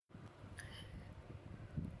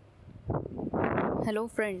Hello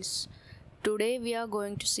friends, today we are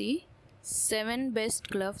going to see 7 best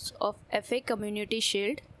clubs of FA Community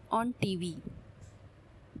Shield on TV.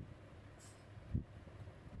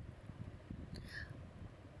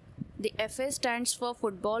 The FA stands for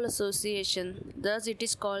Football Association, thus it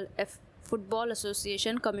is called Football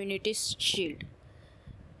Association Community Shield,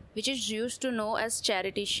 which is used to know as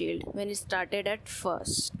Charity Shield when it started at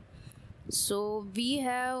first. So we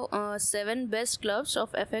have 7 best clubs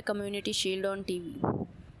of FA Community Shield on TV.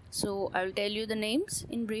 So I will tell you the names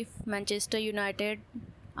in brief: Manchester United,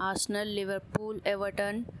 Arsenal, Liverpool,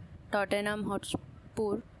 Everton, Tottenham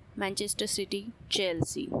Hotspur, Manchester City,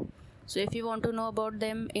 Chelsea. So if you want to know about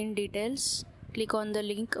them in details, click on the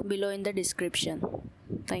link below in the description.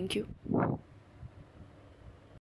 Thank you.